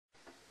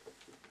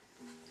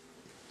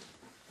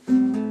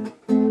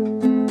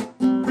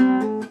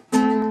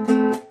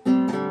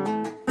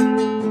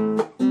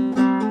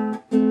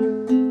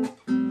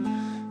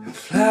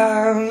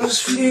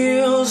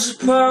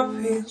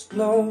poppies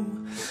blow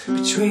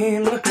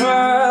between the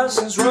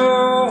crosses,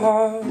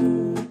 roll,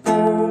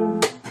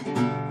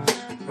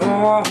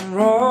 roll,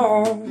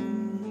 roll.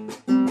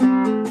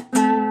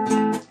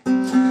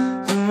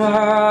 The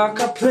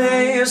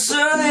marketplace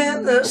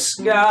in the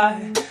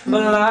sky,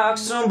 but like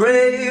so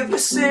bravely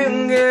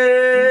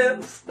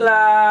singing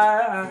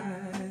fly,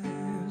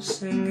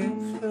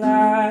 singing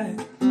fly.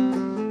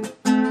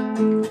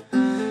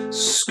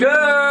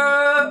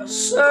 Skirt,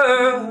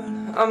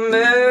 I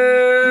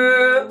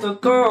met the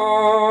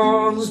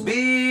gods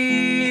below.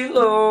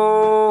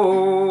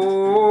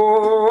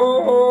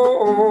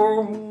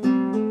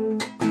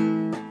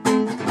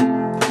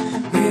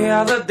 The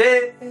other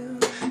day,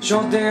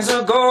 short days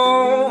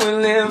ago, we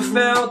lived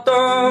felt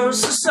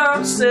those the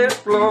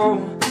sunset glow.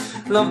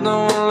 Love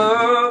no one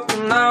loved,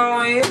 and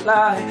now we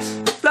lie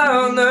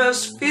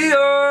Flanders Fields.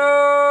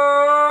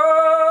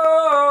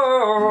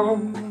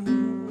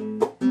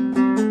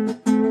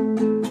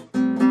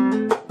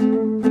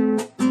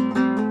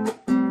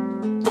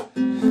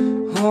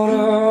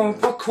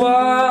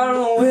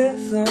 Quarrel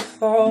with the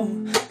foe,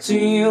 to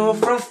you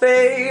from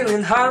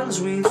failing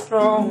hands we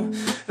throw.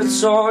 The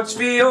torch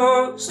be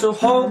yours to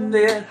hold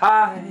it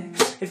high.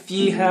 If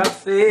ye have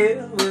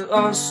failed, we'll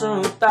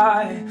also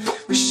die.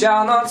 We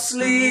shall not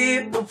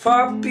sleep, the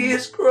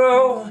poppies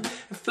grow in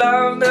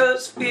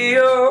Flanders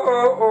Fields.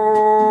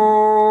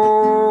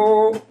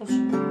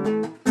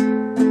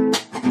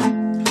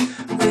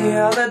 The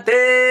other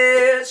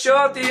day,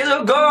 short days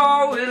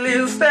ago, we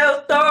lived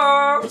felt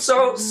dawn,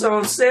 so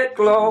sunset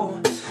glow.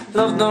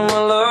 Love no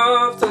one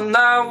loved, and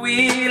now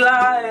we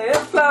lie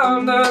in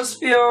Flanders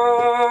Fields.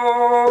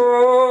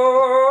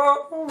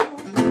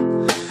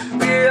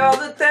 The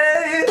other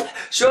day,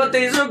 short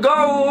days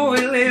ago,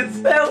 we lived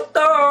felt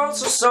dawn,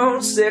 so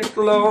sunset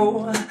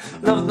glow.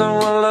 Love no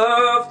one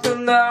loved,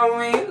 and now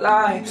we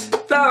lie in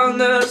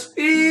Flanders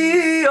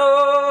Fields.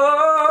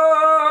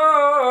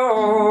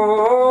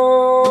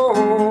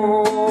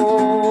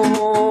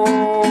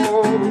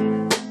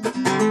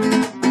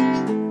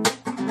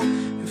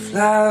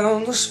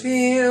 Flanders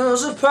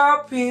Fields, the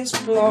poppies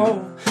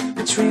blow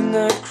between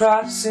the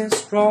crosses,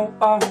 row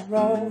on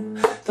row.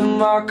 The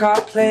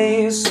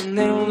marketplace and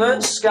in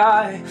the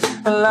sky,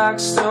 a lark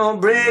still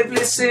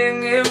bravely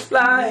singing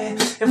fly.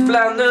 In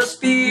Flanders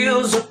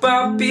Fields, the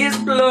poppies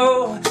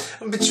blow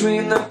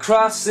between the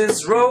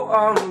crosses, row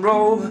on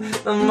row.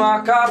 The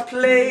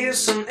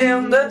marketplace and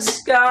in the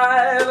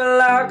sky, a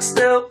lark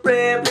still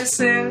bravely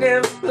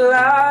singing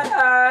fly.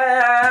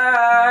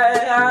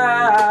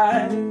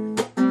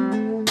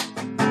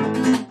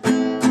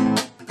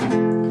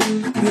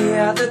 The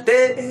other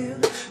day,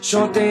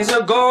 short days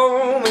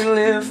ago, we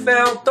lived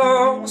felt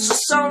those the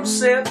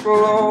sunset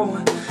glow.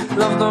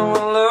 Love no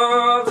one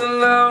loved, and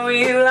now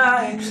we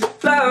lie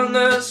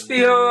Flanders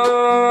Fields.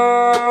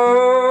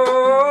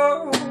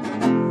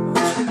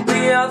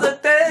 The other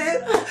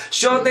day,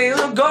 short days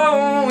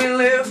ago, we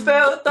lived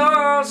felt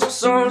those the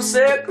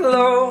sunset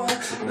glow.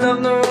 Love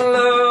no one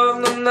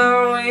loved, and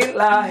now we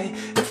lie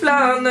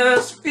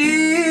Flanders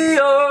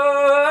Fields.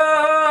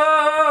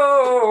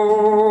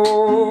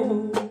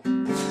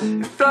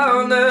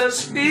 Flanders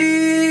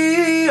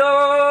Fields,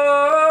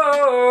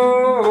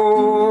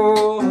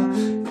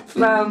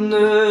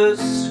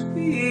 Flanders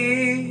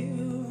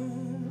Fields,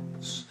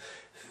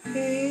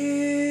 Fields.